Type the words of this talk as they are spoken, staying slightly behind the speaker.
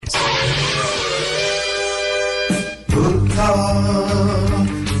Talk.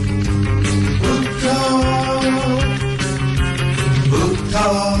 Book Talk. Book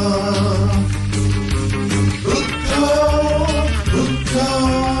Talk. Book Talk. Book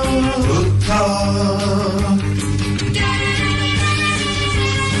Talk. Book Talk.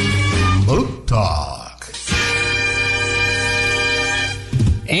 Book Talk.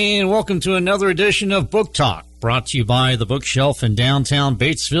 And welcome to another edition of Book Talk, brought to you by the Bookshelf in downtown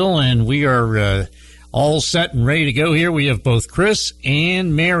Batesville. And we are all set and ready to go here. We have both Chris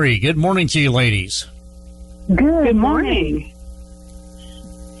and Mary. Good morning to you, ladies. Good morning.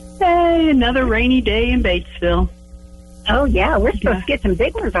 Hey, another rainy day in Batesville. Oh, yeah. We're supposed to get some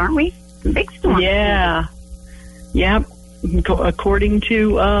big ones, aren't we? Some big storms. Yeah. Yep. According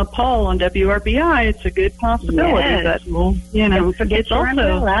to Paul on WRBI, it's a good possibility. Yes. But, well, you know, Don't forget it's your also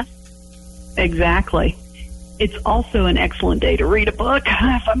umbrella. exactly. It's also an excellent day to read a book,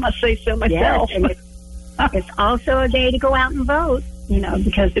 if I must say so myself. Yes, and it's also a day to go out and vote, you know,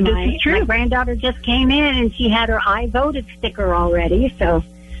 because my granddaughter just came in and she had her I voted sticker already. So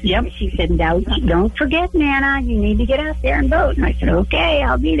Yep. she said, no, don't forget, Nana, you need to get out there and vote. And I said, okay,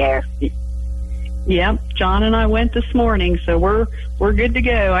 I'll be there. Yep. John and I went this morning, so we're good to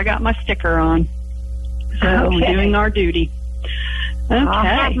go. I got my sticker on. So Okay. we're doing our duty. Okay. I'll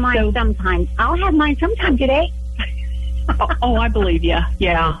have mine sometime. I'll have mine sometime today. Oh, I believe you.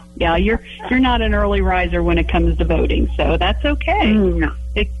 Yeah. You're not an early riser when it comes to voting, so that's okay. No.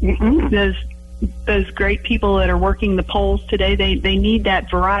 Those great people that are working the polls today, they need that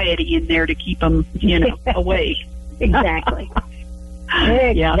variety in there to keep them, awake. Exactly.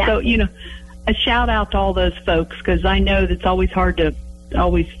 Yeah. So a shout out to all those folks, because I know that's always hard to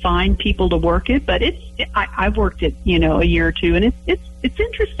always find people to work it, but I've worked it a year or two, and it's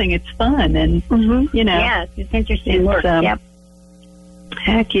interesting, it's fun, and yes, it's interesting work. Yep.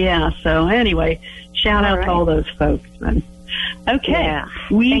 Heck yeah. So anyway, shout out to all those folks. Okay.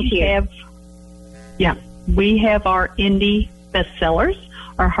 Yeah. We have our indie bestsellers,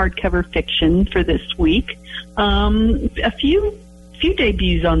 our hardcover fiction for this week. A few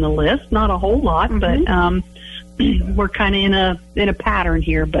debuts on the list, not a whole lot, but we're kind of in a pattern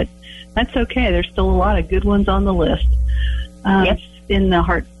here, but that's okay. There's still a lot of good ones on the list. In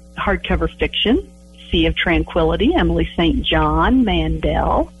the hardcover fiction, Sea of Tranquility, Emily St. John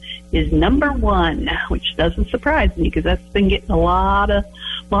Mandel is number 1, which doesn't surprise me because that's been getting a lot of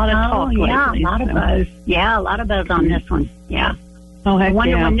talk lately. A lot of buzz. Yeah, a lot of buzz on this one. Yeah. Oh, heck I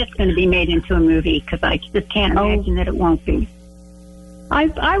wonder when this is going to be made into a movie, because I just can't imagine that it won't be.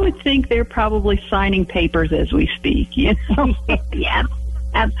 I would think they're probably signing papers as we speak. Yeah,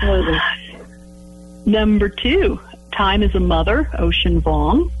 absolutely. Number 2, Time as a Mother, Ocean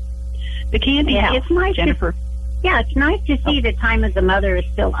Vuong. The Candy House, it's nice Jennifer. It's nice to see that Time as a Mother is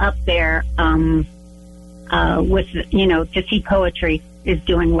still up there with, to see poetry is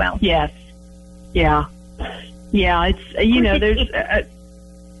doing well. Yes. Yeah. Yeah, it's, there's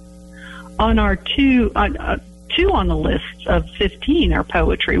on our two on the list of 15 are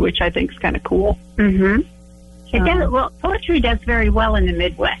poetry, which I think is kind of cool. Mm-hmm. It does, well, poetry does very well in the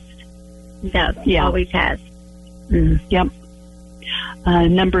Midwest. It does. Yeah. Always has. Yep.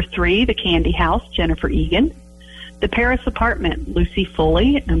 Number 3, The Candy House, Jennifer Egan. The Paris Apartment, Lucy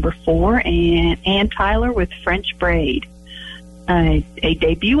Foley at number 4, and Ann Tyler with French Braid. A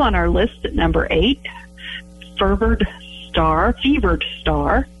debut on our list at number 8, Fevered Star,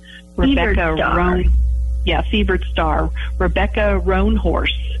 Rebecca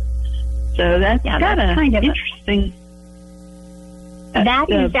Roanhorse. So that's kind of interesting. That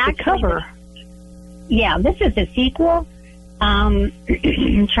is the cover. This is a sequel. I'm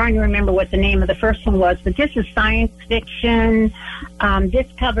trying to remember what the name of the first one was, but this is science fiction. This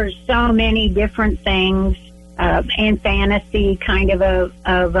covers so many different things, and fantasy kind of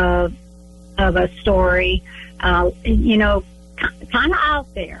a story. Kind of out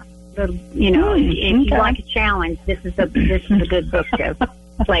there. If you like a challenge, this is a good book to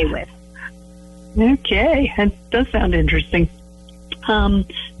play with. Okay, that does sound interesting.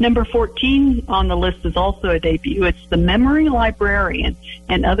 Number 14 on the list is also a debut. It's The Memory Librarian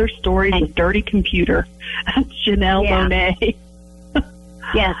and Other Stories of Dirty Computer. Janelle Monáe.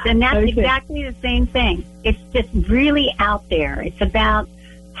 Yes, and that's exactly the same thing. It's just really out there. It's about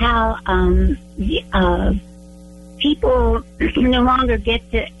how people no longer get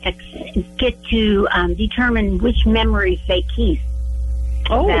to determine which memories they keep.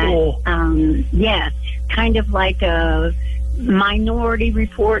 Yes, kind of like a Minority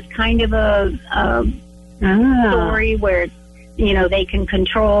Report, kind of a story where they can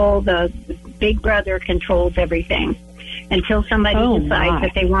control, the Big Brother controls everything until somebody decides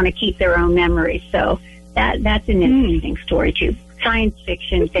that they want to keep their own memories. So That's an interesting story too. Science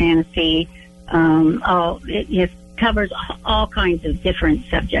fiction, fantasy, it covers all kinds of different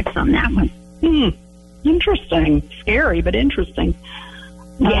subjects on that one. Interesting. Scary, but interesting.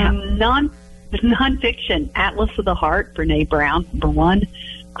 Yeah. Nonfiction, Atlas of the Heart, Brene Brown, number 1.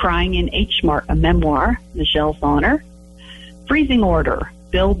 Crying in H Mart, a memoir, Michelle Zauner. Freezing Order,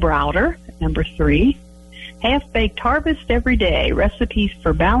 Bill Browder, number 3. Half-Baked Harvest Every Day, Recipes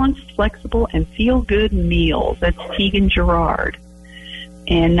for Balanced, Flexible, and Feel-Good Meals. That's Tegan Gerard.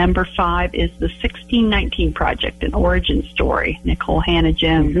 And number 5 is The 1619 Project, an origin story, Nicole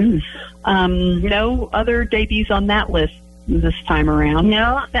Hannah-Jones. No other debuts on that list this time around.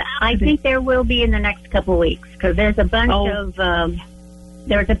 No, but I think there will be in the next couple of weeks, because there's a bunch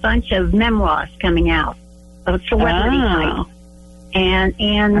of memoirs coming out of celebrity type, and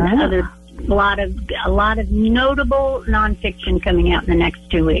a lot of notable nonfiction coming out in the next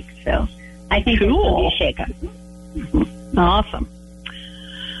 2 weeks. So I think it's going to be a shakeup. Awesome.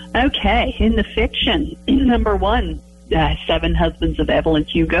 Okay, in the fiction, number 1, 7 Husbands of Evelyn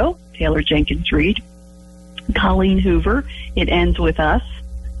Hugo, Taylor Jenkins Reid. Colleen Hoover, It Ends With Us.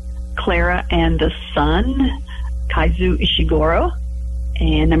 Clara and the Sun, Kaizu Ishiguro.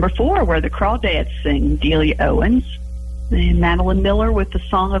 And number 4, Where the Crawdads Sing, Delia Owens. And Madeline Miller with The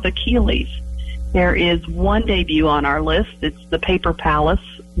Song of Achilles. There is one debut on our list. It's The Paper Palace,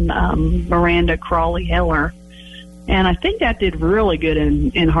 Miranda Crawley Heller. And I think that did really good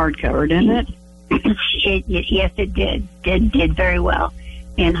in hardcover, didn't it? Yes, it did. It did very well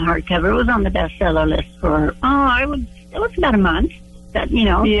in hardcover. It was on the bestseller list for, it was about a month. That's a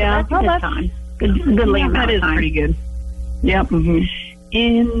good time. Good amount of time. That is pretty good. Yep. Mm-hmm.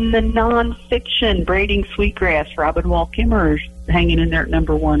 In the nonfiction, Braiding Sweetgrass, Robin Wall Kimmerer hanging in there at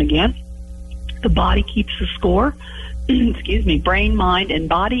number 1 again. The Body Keeps the Score. Excuse me. Brain, Mind, and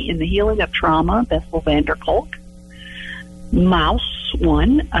Body in the Healing of Trauma, Bessel van der Kolk. Mouse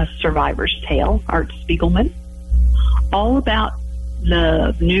 1, A Survivor's Tale, Art Spiegelman. All About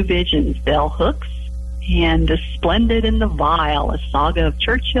the New Visions, Bell Hooks. And The Splendid and the Vile, a saga of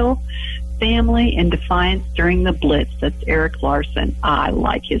Churchill family and defiance during the Blitz. That's Eric Larson. I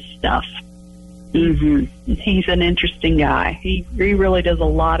like his stuff. Mm-hmm. He's an interesting guy. He really does a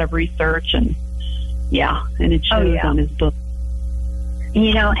lot of research, and it shows on his book.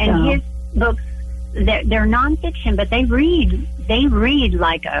 And his books, they're nonfiction, but they read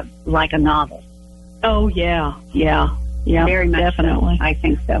like a novel. Oh yeah, very much definitely. So. I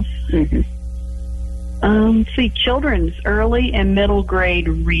think so. Mm-hmm. See, children's early and middle grade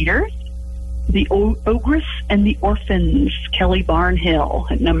readers. The Ogress and the Orphans, Kelly Barnhill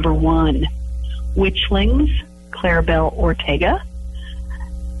at number 1. Witchlings, Clarabelle Ortega.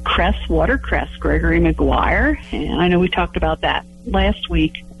 Cress, Watercress, Gregory Maguire. And I know we talked about that last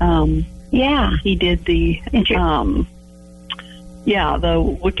week. He did the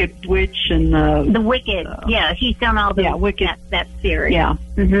the Wicked Witch and the Wicked. He's done all the Wicked that series. Yeah,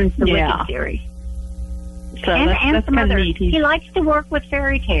 the Wicked series. So that's some kind of other. neat. He likes to work with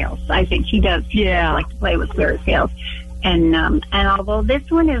fairy tales. I think he does. He does like to play with fairy tales. And although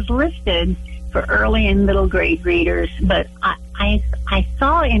this one is listed for early and middle grade readers, but I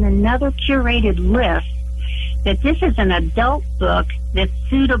saw in another curated list that this is an adult book that's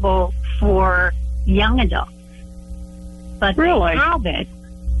suitable for young adults. But they have it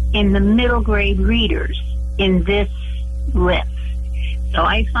in the middle grade readers in this list. So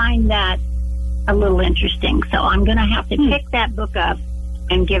I find that a little interesting. So I'm going to have to pick that book up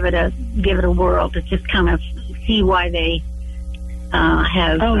and give it a whirl to just kind of see why they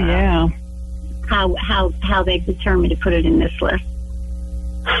have. How they've determined to put it in this list.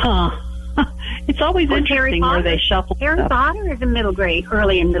 It's always interesting where they shuffle. Harry Potter is a middle grade,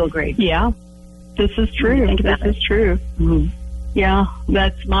 early and middle grade. Yeah, this is true. This is true. Mm-hmm. Yeah,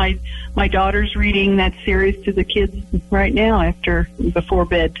 that's my daughter's reading that series to the kids right now before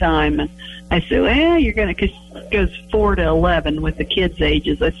bedtime, and I said, you're going to, because it goes 4 to 11 with the kids'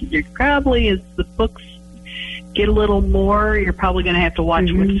 ages. I said, you're probably, as the books get a little more, you're probably going to have to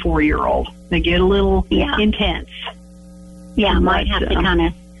watch with 4-year-old. They get a little intense. Yeah, might have to kind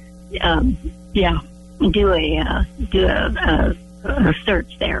of, do a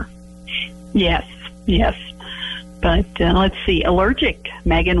search there. Yes. But let's see, Allergic,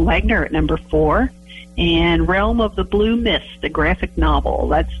 Megan Wagner at number 4, and Realm of the Blue Mist, a graphic novel.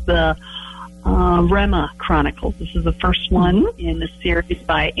 That's the Rema Chronicles. This is the first one in the series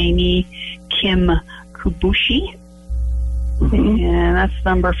by Amy Kim Kubushi. And that's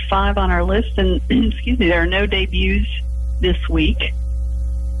number 5 on our list. And excuse me, there are no debuts this week.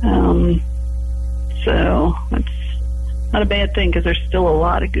 So that's not a bad thing, because there's still a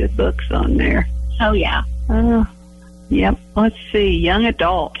lot of good books on there. Oh, yeah. Yep. Let's see. Young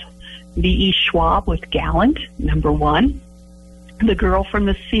adult. V.E. Schwab with Gallant, number 1. The Girl from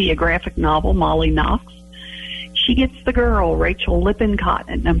the Sea, a graphic novel, Molly Knox. She Gets the Girl, Rachel Lippincott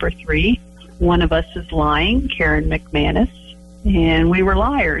at number 3. One of Us is Lying, Karen McManus. And We Were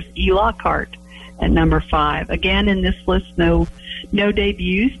Liars, E. Lockhart at number 5. Again, in this list, no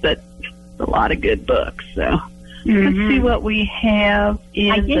debuts, but a lot of good books. So let's see what we have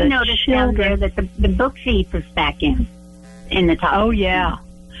in I did notice down there children. that the book seats is back in the top. Oh, yeah.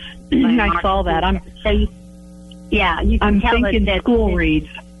 I saw that. I'm you can tell thinking that school reads.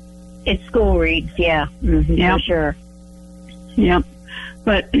 It's school reads, yeah. Yep. For sure. Yep.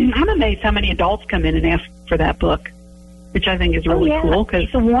 But I'm amazed how many adults come in and ask for that book, which I think is really cool because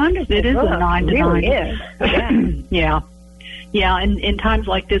it's a wonderful it is book. a 9 to It 9. really is. Yeah. Yeah. Yeah, and in times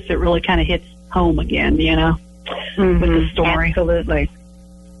like this, it really kind of hits home again, with the story. Absolutely.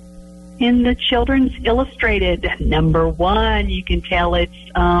 In the Children's Illustrated, number 1, you can tell it's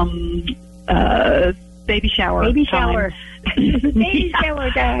baby shower Baby time. shower. Baby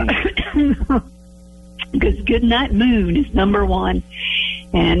shower time. Because Goodnight Moon is number 1,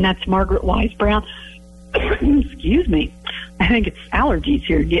 and that's Margaret Wise Brown. Excuse me. I think it's allergies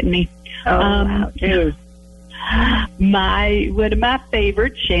here getting me. Oh, wow, too. One of my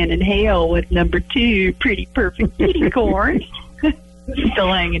favorites, Shannon Hale with number 2, Pretty Perfect Kitty Corn.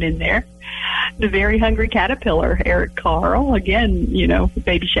 Still hanging in there. The Very Hungry Caterpillar, Eric Carle. Again,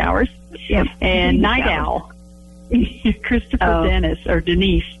 baby showers. Yep. And Baby Night showers. Owl. Christopher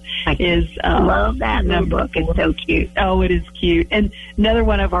Denise is love that little number book. It's 4. so cute. Oh, it is cute. And another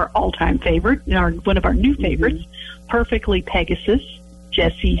one of our all-time favorites, one of our new favorites, Perfectly Pegasus,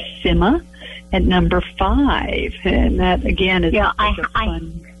 Jessie Sima at number 5. And that, again, is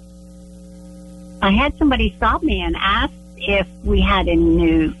fun. I had somebody stop me and ask if we had any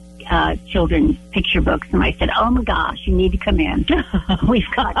new children's picture books, and I said, "Oh my gosh, you need to come in. We've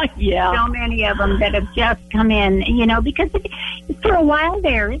got so many of them that have just come in. Because for a while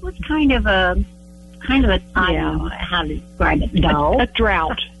there, it was kind of a I don't know how to describe it, dull, a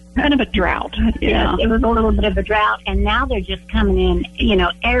drought, kind of a drought. Yeah, it was a little bit of a drought, and now they're just coming in.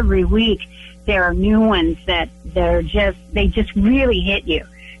 Every week there are new ones that they just really hit you.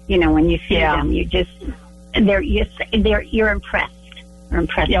 When you see them, you're impressed.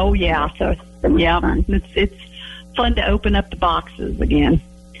 Oh, yeah. So fun. It's fun to open up the boxes again.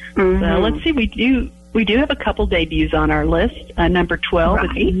 So let's see. We do have a couple debuts on our list. Number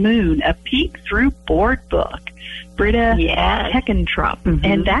 12 is Moon, a peek through board book. Britta Heckentrop.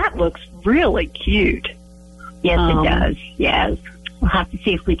 And that looks really cute. Yes, it does. Yes. We'll have to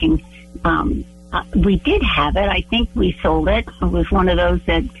see if we can. We did have it. I think we sold it. It was one of those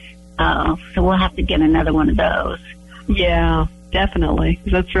that. So we'll have to get another one of those. Yeah. Definitely.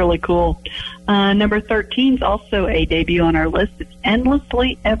 That's really cool. Number 13 is also a debut on our list. It's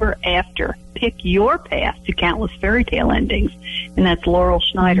Endlessly Ever After. Pick your path to countless fairy tale endings. And that's Laurel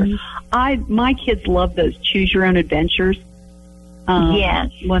Schneider. My kids love those choose your own adventures.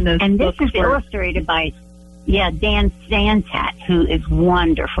 Yes. And this is illustrated by, Dan Stantat, who is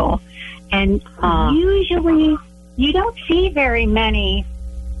wonderful. And usually you don't see very many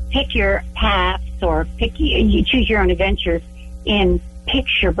pick your paths or you choose your own adventures in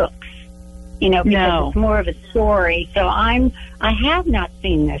picture books, because it's more of a story. So I have not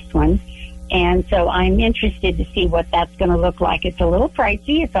seen this one, and so I'm interested to see what that's going to look like. It's a little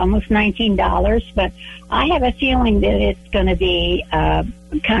pricey. It's almost $19, but I have a feeling that it's going to be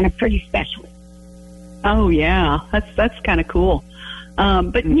kind of pretty special. Oh yeah, that's kind of cool.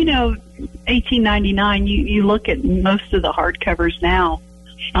 But $18.99. You look at most of the hardcovers now.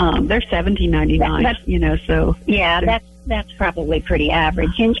 They're $17.99. So that's probably pretty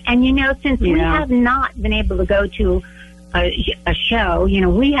average. And since we have not been able to go to a show,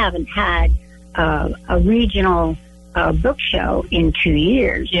 we haven't had a regional book show in 2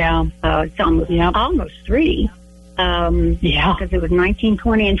 years. Yeah, it's almost 3. Because it was 19,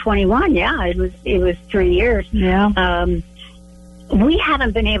 20, and 21. Yeah, it was 3 years. Yeah. We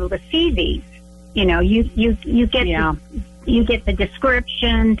haven't been able to see these. You get the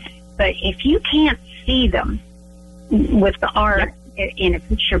description, but if you can't see them with the art in a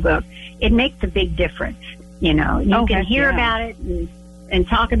picture book, it makes a big difference. You can hear about it and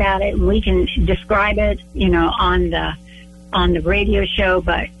talk about it, and we can describe it, on the radio show.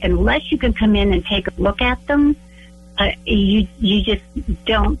 But unless you can come in and take a look at them, you just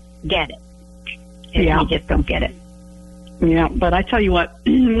don't get it. You just don't get it. Yeah, but I tell you what,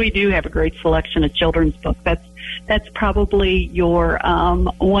 we do have a great selection of children's books. That's probably your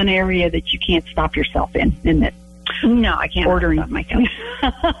one area that you can't stop yourself in, isn't it? No, I can't ordering stop myself.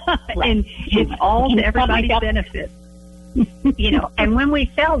 and it's all to everybody's benefit. And when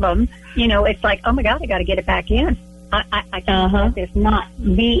we sell them, it's like, oh my God, I got to get it back in. I can't let this not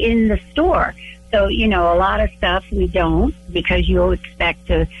be in the store. So, a lot of stuff we don't, because you'll expect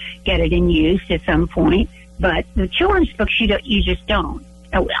to get it in use at some point. But the children's books, you just don't.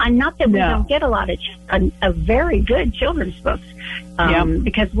 Not that we don't get a lot of very good children's books,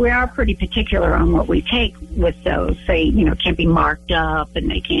 because we are pretty particular on what we take with those. Say, can't be marked up,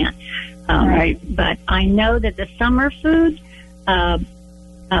 and they can't. Right. But I know that the summer food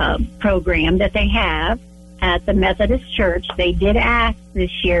program that they have at the Methodist Church, they did ask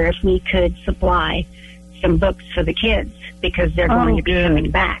this year if we could supply some books for the kids, because they're going to be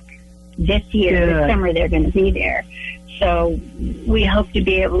coming back this year. This summer they're going to be there. So we hope to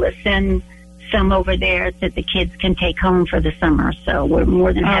be able to send some over there that the kids can take home for the summer. So we're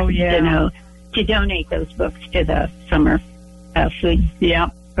more than happy to donate those books to the summer food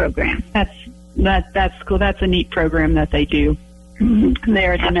program. That's cool. That's a neat program that they do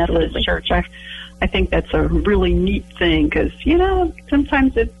there at the Methodist Church. I think that's a really neat thing, because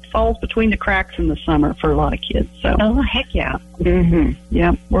sometimes it falls between the cracks in the summer for a lot of kids. So heck yeah.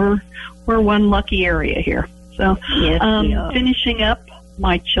 Yeah, we're one lucky area here. So finishing up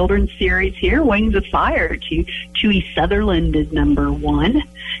my children's series here, Wings of Fire. Chewie Sutherland is number 1.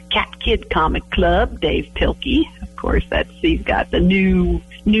 Cat Kid Comic Club, Dave Pilkey. Of course, he's got the new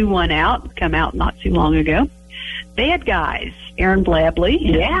one out, come out not too long ago. Bad Guys, Aaron Blabley.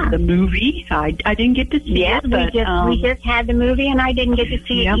 Yeah. The movie. I didn't get to see it. But, we just had the movie, and I didn't get to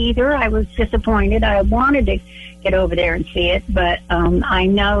see it either. I was disappointed. I wanted to get over there and see it, but I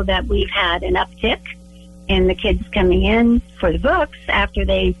know that we've had an uptick in the kids coming in for the books after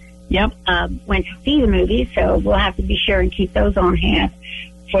they went to see the movie, so we'll have to be sure and keep those on hand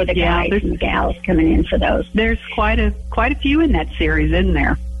for the guys and the gals coming in for those. There's quite a few in that series, isn't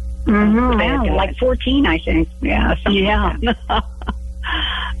there? Like 14, I think. Yeah. Like that.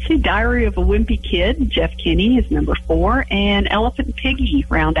 See, Diary of a Wimpy Kid, Jeff Kinney is number 4, and Elephant Piggy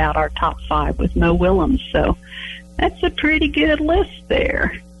round out our top 5 with Mo Willems. So that's a pretty good list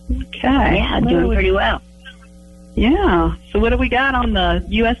there. Okay. Yeah, doing pretty well. Yeah. So what do we got on the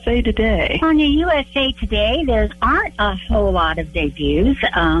USA Today? On the USA Today, there aren't a whole lot of debuts.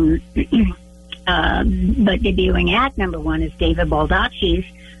 But debuting at number 1 is David Baldacci's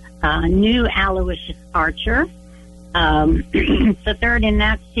new Aloysius Archer. The third in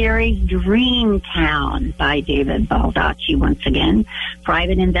that series, Dreamtown by David Baldacci once again.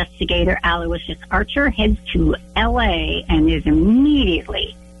 Private investigator Aloysius Archer heads to L.A. and is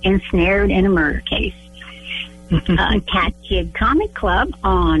immediately ensnared in a murder case. Cat Kid Comic Club,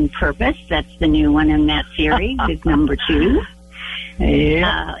 On Purpose, that's the new one in that series, is number 2.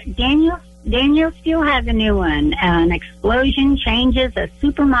 Daniel still has a new one. An explosion changes a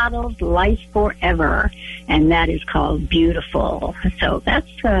supermodel's life forever, and that is called Beautiful. So that's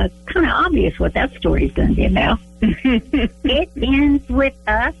kind of obvious what that story is going to be about. It Ends With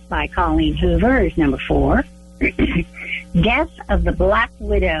Us by Colleen Hoover is number 4. Death of the Black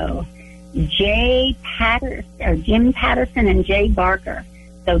Widow, Jim Patterson and Jay Barker.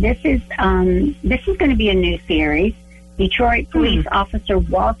 So this is going to be a new series. Detroit police officer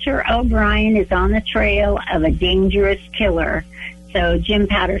Walter O'Brien is on the trail of a dangerous killer. So Jim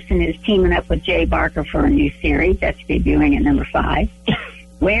Patterson is teaming up with Jay Barker for a new series that's debuting at number 5.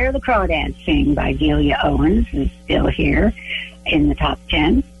 Where the Crawdads Sing by Delia Owens is still here in the top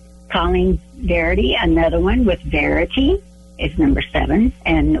 10. Colleen Verity, another one with Verity, is number 7.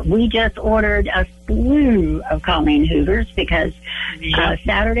 And we just ordered a slew of Colleen Hoovers because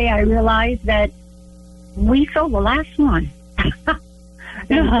Saturday I realized that we sold the last one.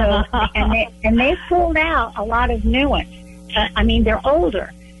 and they pulled out a lot of new ones. They're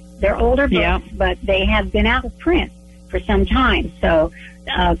older. They're older books, but they have been out of print for some time. So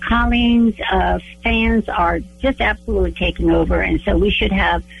Colleen's fans are just absolutely taking over, and so we should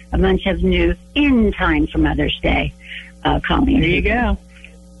have a bunch of new in time for Mother's Day. Colleen. There you go.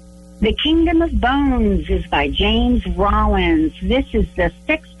 The Kingdom of Bones is by James Rollins. This is the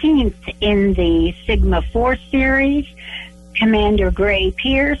 16th in the Sigma 4 series. Commander Gray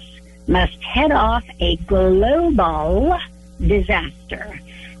Pierce must head off a global disaster.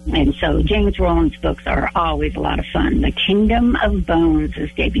 And so James Rollins' books are always a lot of fun. The Kingdom of Bones is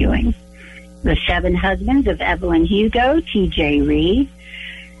debuting. The Seven Husbands of Evelyn Hugo, T.J. Reid.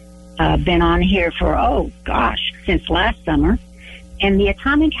 Been on here for, since last summer. And The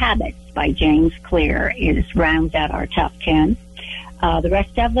Atomic Habits by James Clear rounds out our top 10. The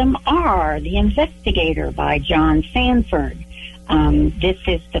rest of them are The Investigator by John Sanford. This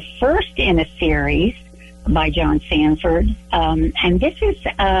is the first in a series by John Sanford. And this is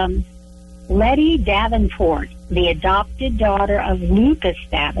Letty Davenport, the adopted daughter of Lucas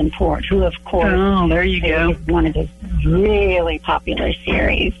Davenport, who, of course, there you go. is one of his really popular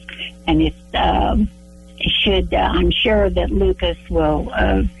series. And it's I'm sure that Lucas will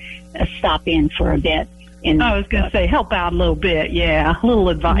stop in for a bit. I was going to say, help out a little bit. Yeah, a little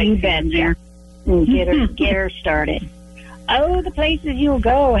advice. You bet, there. And get her started. Oh, the places you'll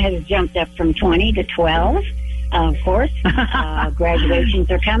go has jumped up from 20 to 12. Of course, graduations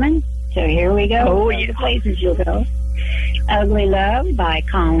are coming, so here we go. Oh, The places you'll go. Ugly Love by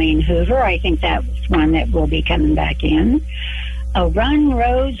Colleen Hoover. I think that was one that will be coming back in. Run,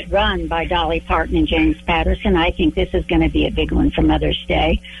 Rose, Run by Dolly Parton and James Patterson. I think this is going to be a big one for Mother's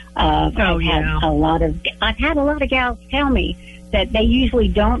Day. I've had a lot of gals tell me that they usually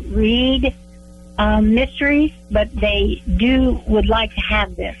don't read mysteries, but they would like to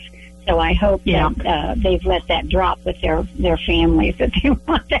have this. So I hope that they've let that drop with their families that they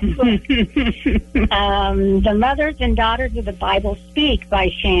want that book. The Mothers and Daughters of the Bible Speak by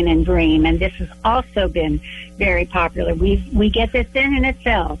Shannon Bream, and this has also been very popular. We get this in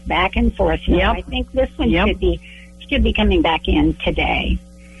itself, back and forth. Now, I think this one should be coming back in today.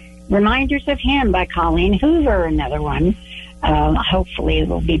 Reminders of Him by Colleen Hoover, another one. Hopefully it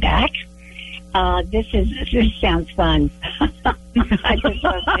will be back. This sounds fun. I just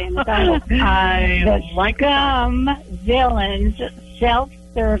love saying the title. The Scum Villains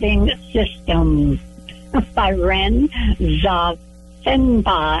Self-Serving System by Ren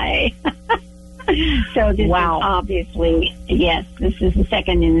Zafenbai. So this is obviously, this is the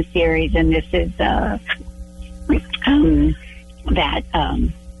second in the series, and this is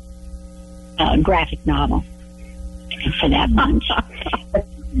graphic novel for that bunch.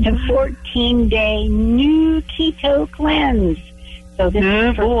 The 14-day new keto cleanse. So this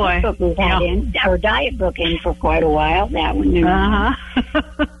is the first book we've had in, our diet book in for quite a while. That one new.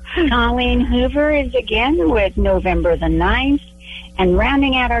 Colleen Hoover is again with November the 9th. And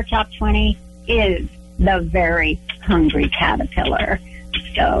rounding out our top 20 is The Very Hungry Caterpillar.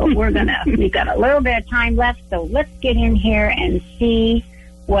 So we've got a little bit of time left, so let's get in here and see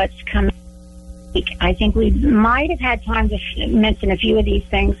what's coming. I think we might have had time to mention a few of these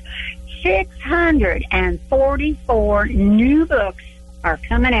things. 644 new books are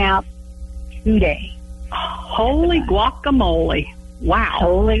coming out today. Holy guacamole.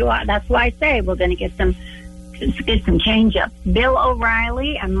 Wow. That's why I say we're going to get some change up. Bill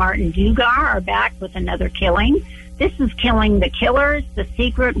O'Reilly and Martin Dugar are back with another killing. This is Killing the Killers, The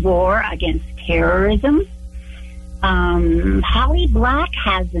Secret War Against Terrorism. Holly Black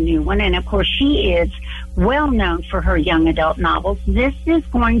has a new one, and of course she is well known for her young adult novels. This is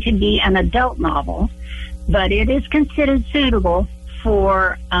going to be an adult novel, but it is considered suitable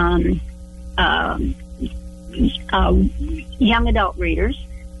for young adult readers.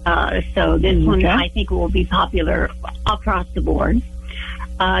 So this one I think will be popular across the board.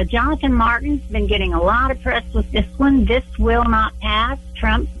 Jonathan Martin's been getting a lot of press with this one. This Will Not Pass,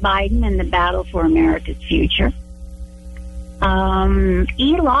 Trump, Biden, and the Battle for America's Future.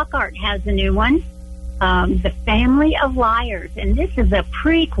 E. Lockhart has a new one, The Family of Liars, and this is a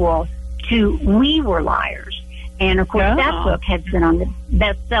prequel to We Were Liars. And, of course, that book has been on the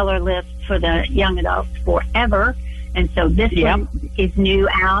bestseller list for the young adults forever. And so this one is new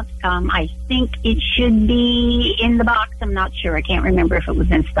out. I think it should be in the box. I'm not sure. I can't remember if it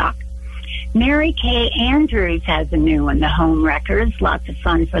was in stock. Mary Kay Andrews has a new one, The Home Wreckers. Lots of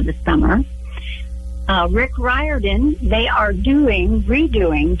fun for the summer. Rick Riordan, they are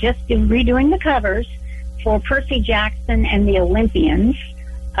redoing the covers for Percy Jackson and the Olympians.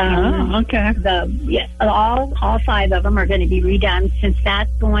 All 5 of them are going to be redone, since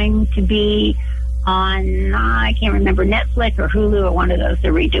that's going to be on, I can't remember, Netflix or Hulu or one of those.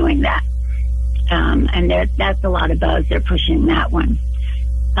 They're redoing that. And that's a lot of buzz. They're pushing that one.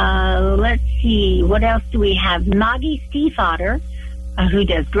 Let's see. What else do we have? Maggie Stiefvater, who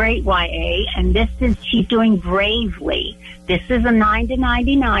does great YA, and she's doing Bravely. This is a 9 to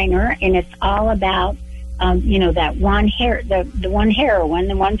 99er, and it's all about, that one the one heroine,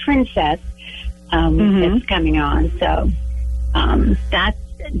 the one princess, that's coming on. So, that's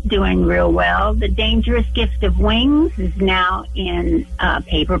doing real well. The Dangerous Gift of Wings is now in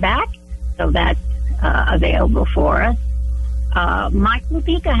paperback, so that's available for us. Mike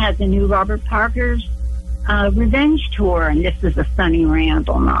Lupica has a new Robert Parker's Revenge Tour, and this is a Sonny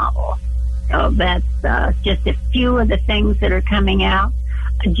Randall novel. So that's just a few of the things that are coming out.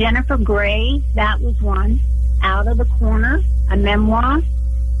 Jennifer Gray, that was one. Out of the Corner, a memoir.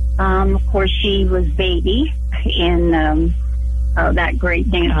 Of course, she was Baby in that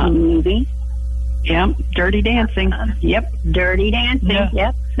great dancing movie. Yep, Dirty Dancing. Dirty Dancing,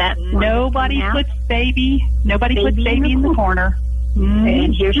 yep. That's Nobody puts baby in the corner.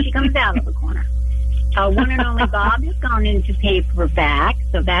 And here she comes out of the corner. One and Only Bob has gone into paperback,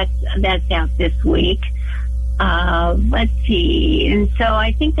 so that's out this week. Let's see. And so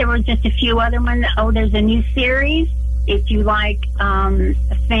I think there were just a few other ones. Oh, there's a new series. If you like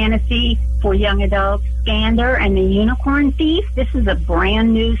fantasy for young adults, Skander and the Unicorn Thief. This is a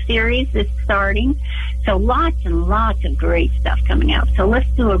brand new series that's starting. So lots and lots of great stuff coming out. So let's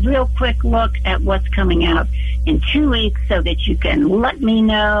do a real quick look at what's coming out in 2 weeks so that you can let me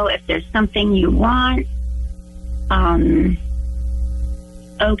know if there's something you want.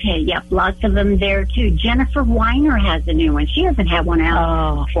 Okay, yep, lots of them there too. Jennifer Weiner has a new one. She hasn't had one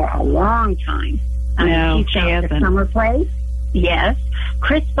out for a long time. No, she hasn't. The Summer Place. Yes.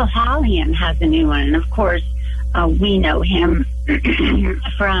 Chris Bohalian has a new one. And of course, we know him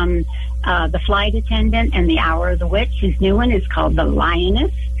from The Flight Attendant and The Hour of the Witch. His new one is called The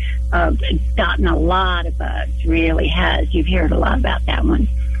Lioness. Gotten a lot of buzz, really has. You've heard a lot about that one.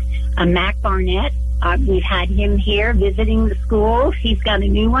 Mac Barnett, we've had him here visiting the schools. He's got a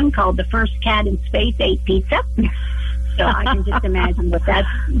new one called The First Cat in Space Ate Pizza. So I can just imagine what that's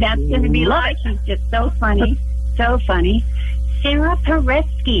going to be like. He's just so funny, so funny. Sarah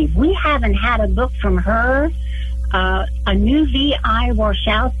Paretsky, we haven't had a book from her. A new V.I.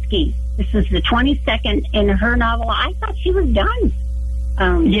 Warshawski. This is the 22nd in her novel. I thought she was done.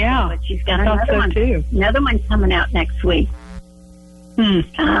 But she's got another one too. Another one coming out next week. Who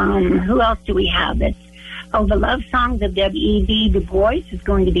else do we have? The Love Songs of W.E.B. Du Bois is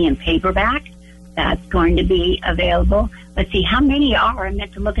going to be in paperback. That's going to be available. Let's see, how many are? I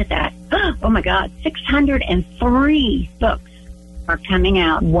meant to look at that. Oh my God, 603 books are coming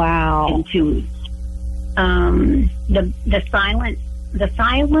out. Wow. In 2 weeks. The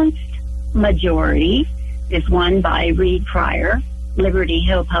Silenced Majority is one by Reed Pryor, Liberty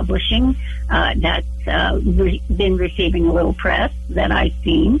Hill Publishing. That's been receiving a little press that I've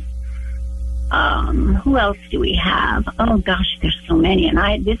seen. Who else do we have? Oh gosh, there's so many. And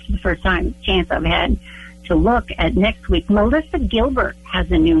this is the first chance I've had to look at next week. Melissa Gilbert has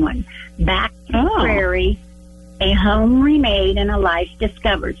a new one. Back to the Prairie, A Home Remade and a Life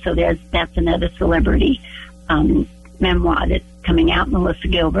Discovered. So that's another celebrity memoir that's coming out, Melissa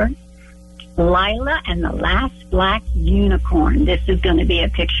Gilbert. Lila and the Last Black Unicorn. This is going to be a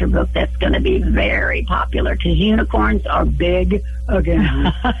picture book that's going to be very popular because unicorns are big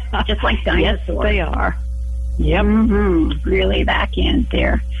again, just like dinosaurs. Yes, they are. Yep. Really back in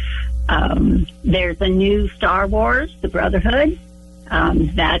there. There's a new Star Wars, The Brotherhood.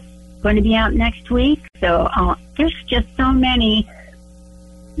 That's going to be out next week. So there's just so many.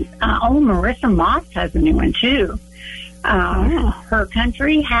 Marissa Moss has a new one too. Her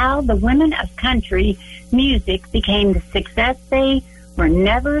Country, How the Women of Country Music Became the Success They Were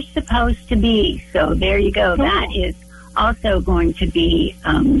Never Supposed to Be. So there you go. Cool. That is also going to be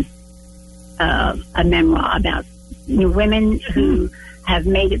a memoir about women who have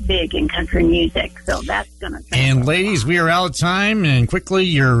made it big in country music. So that's going to... And ladies, we are out of time. And quickly,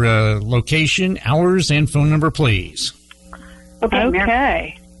 your location, hours, and phone number, please.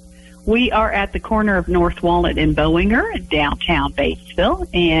 Okay. We are at the corner of North Walnut and Bowinger in downtown Batesville,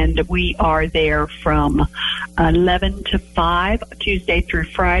 and we are there from 11 to 5, Tuesday through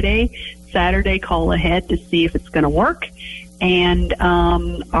Friday. Saturday, call ahead to see if it's going to work. And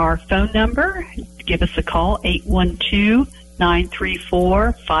our phone number, give us a call,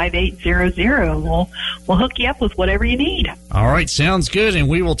 812-934-5800. We'll hook you up with whatever you need. All right, sounds good. And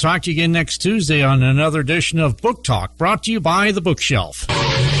we will talk to you again next Tuesday on another edition of Book Talk, brought to you by The Bookshelf.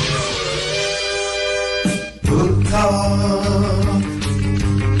 Book Talk.